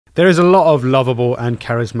There is a lot of lovable and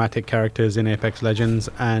charismatic characters in Apex Legends,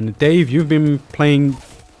 and Dave, you've been playing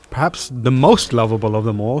perhaps the most lovable of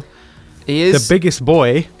them all. He is the biggest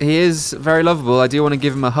boy. He is very lovable. I do want to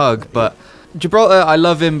give him a hug, but Gibraltar, I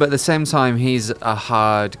love him, but at the same time, he's a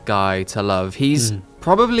hard guy to love. He's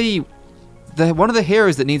probably one of the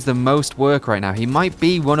heroes that needs the most work right now. He might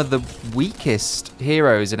be one of the weakest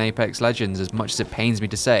heroes in Apex Legends, as much as it pains me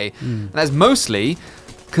to say. And that's mostly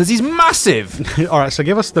because he's massive. All right, so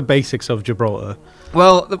give us the basics of Gibraltar.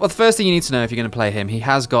 Well, the first thing you need to know if you're going to play him, he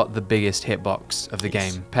has got the biggest hitbox of the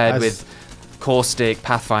game, paired with Caustic,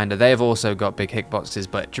 Pathfinder. They have also got big hitboxes,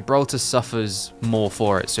 but Gibraltar suffers more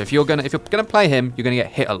for it. So if you're gonna play him, you're gonna get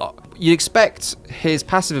hit a lot. You'd expect his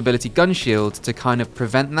passive ability, Gun Shield, to kind of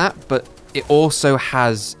prevent that, but it also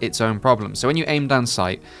has its own problems. So when you aim down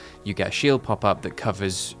sight, you get a shield pop up that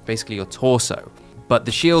covers basically your torso. But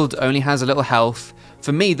the shield only has a little health.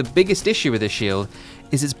 For me, the biggest issue with this shield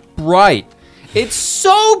is it's bright. It's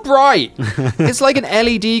so bright. It's like an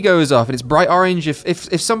LED goes off and it's bright orange.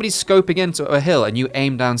 If somebody's scoping into a hill and you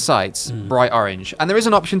aim down sights, bright orange. And there is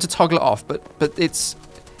an option to toggle it off, but it's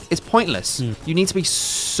pointless. You need to be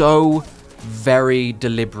so very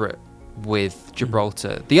deliberate with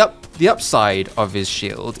Gibraltar. The upside of his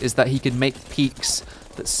shield is that he can make peaks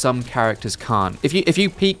that some characters can't. If you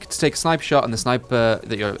peek to take a sniper shot and the sniper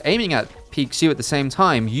that you're aiming at peeks you at the same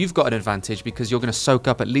time, you've got an advantage because you're going to soak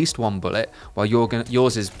up at least one bullet while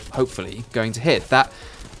yours is hopefully going to hit. That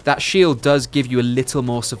shield does give you a little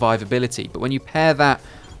more survivability, but when you pair that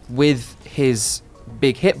with his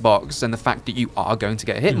big hitbox and the fact that you are going to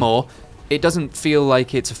get hit more, it doesn't feel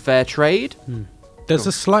like it's a fair trade. There's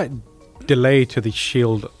a slight delay to the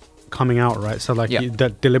shield coming out, right? So like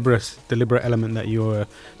that deliberate element that you were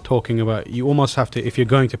talking about, you almost have to, if you're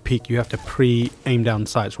going to peek, you have to pre-aim down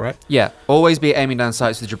sights, right? Yeah, always be aiming down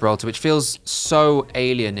sights with Gibraltar, which feels so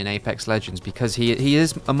alien in Apex Legends because he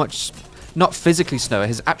is a much, not physically slower,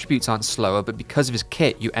 his attributes aren't slower, but because of his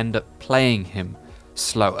kit, you end up playing him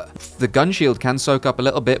slower. The gun shield can soak up a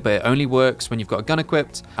little bit, but it only works when you've got a gun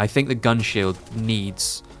equipped. I think the gun shield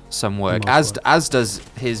needs some work, as does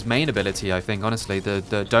his main ability, I think, honestly,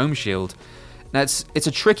 the dome shield. Now it's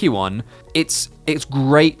a tricky one. It's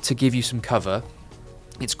great to give you some cover.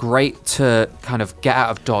 It's great to kind of get out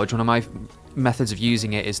of dodge. One of my methods of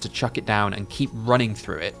using it is to chuck it down and keep running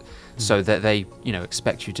through it so that they,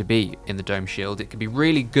 expect you to be in the dome shield. It can be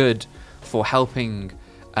really good for helping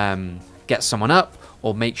get someone up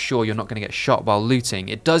or make sure you're not going to get shot while looting.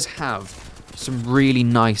 It does have some really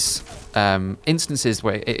nice instances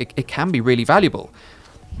where it can be really valuable.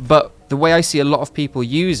 But the way I see a lot of people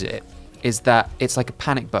use it is that it's like a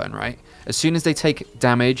panic button, right? As soon as they take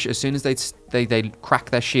damage, as soon as they crack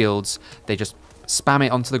their shields, they just spam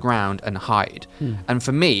it onto the ground and hide. And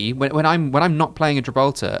for me, when I'm not playing a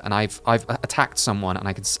Gibraltar and I've attacked someone and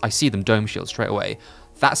I see them dome shield straight away,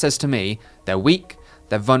 that says to me they're weak,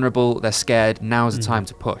 they're vulnerable, they're scared. Now's the time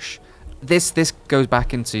to push. This goes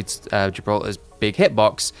back into Gibraltar's big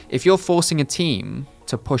hitbox. If you're forcing a team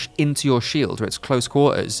to push into your shield where it's close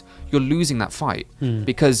quarters, you're losing that fight.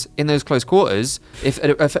 Because in those close quarters, if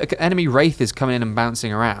an enemy Wraith is coming in and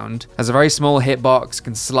bouncing around, has a very small hitbox,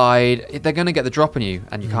 can slide, they're going to get the drop on you,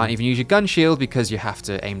 and you can't even use your gun shield because you have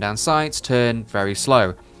to aim down sights, turn very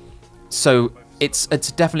slow. So it's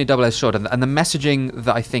definitely a double-edged sword, and the messaging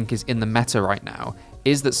that I think is in the meta right now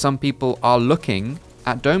is that some people are looking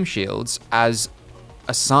at dome shields as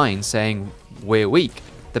a sign saying we're weak.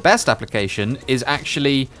 The best application is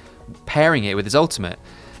actually pairing it with his ultimate.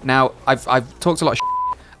 Now, I've talked a lot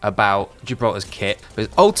of about Gibraltar's kit, but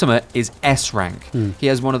his ultimate is S rank. He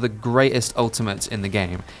has one of the greatest ultimates in the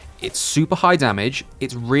game. It's super high damage,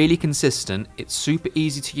 it's really consistent, it's super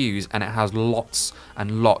easy to use, and it has lots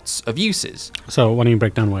and lots of uses. So why don't you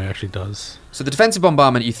break down what it actually does? So the defensive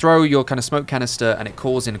bombardment, you throw your kind of smoke canister and it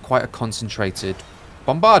calls in quite a concentrated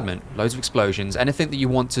bombardment, loads of explosions. Anything that you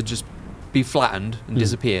want to just be flattened and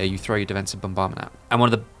disappear, you throw your defensive bombardment at. And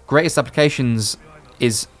one of the greatest applications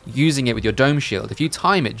is using it with your dome shield. If you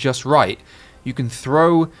time it just right, you can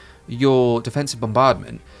throw your defensive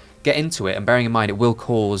bombardment, get into it, and bearing in mind it will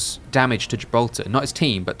cause damage to Gibraltar, not his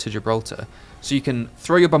team, but to Gibraltar. So you can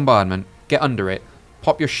throw your bombardment, get under it,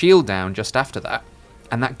 pop your shield down just after that,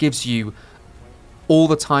 and that gives you all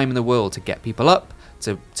the time in the world to get people up,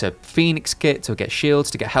 to Phoenix kit, to get shields,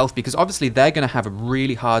 to get health, because obviously they're going to have a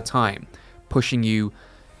really hard time pushing you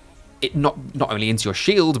not only into your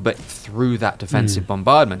shield, but through that defensive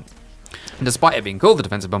bombardment. And despite it being called the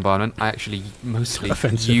defensive bombardment, I actually mostly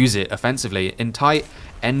use it offensively. In tight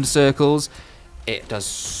end circles, it does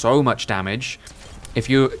so much damage. If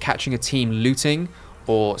you're catching a team looting,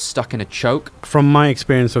 or stuck in a choke. From my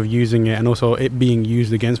experience of using it and also it being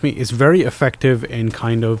used against me, it's very effective in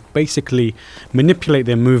kind of basically manipulate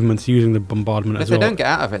their movements using the bombardment But as if they well. don't get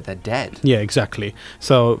out of it, they're dead. Yeah, exactly.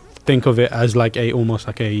 So think of it as like almost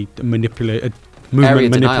like a movement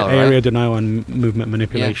area denial and movement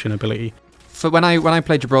manipulation ability. For when I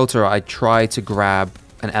play Gibraltar, I try to grab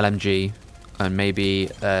an LMG and maybe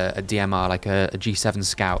a DMR, like a G7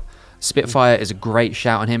 Scout. Spitfire is a great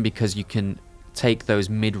shout on him because you can take those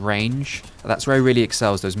mid-range. That's where he really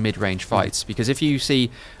excels, those mid-range fights. Because if you see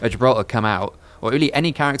a Gibraltar come out, or really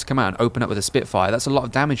any character come out and open up with a Spitfire, that's a lot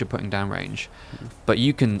of damage you're putting down range. But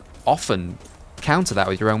you can often counter that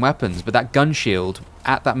with your own weapons. But that gun shield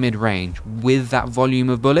at that mid-range with that volume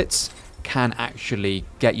of bullets can actually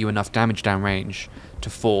get you enough damage down range to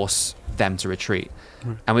force them to retreat.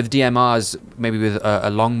 And with DMRs, maybe with a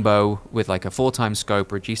longbow with like a 4x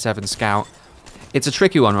scope or a G7 Scout, it's a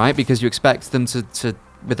tricky one, right? Because you expect them to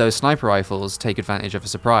with those sniper rifles, take advantage of a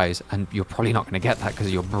surprise, and you're probably not going to get that because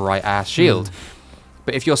of your bright ass shield.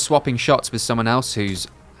 But if you're swapping shots with someone else who's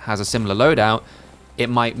has a similar loadout, it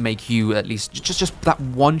might make you at least just that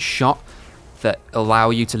one shot that allow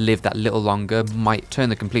you to live that little longer might turn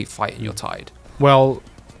the complete fight in your tide. Well,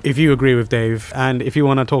 if you agree with Dave, and if you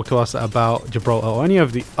want to talk to us about Gibraltar or any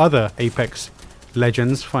of the other Apex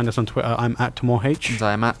legends, find us on Twitter. I'm at TamorH. And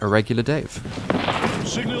I am at Irregular Dave.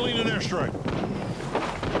 Signaling an airstrike.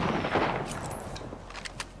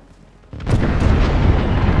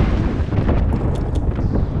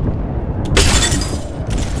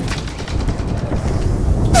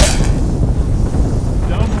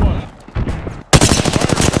 Down one. Fire.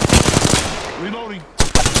 Reloading.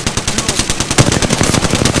 Reloading.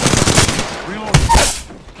 Reloading.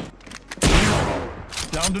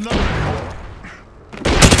 Down to another.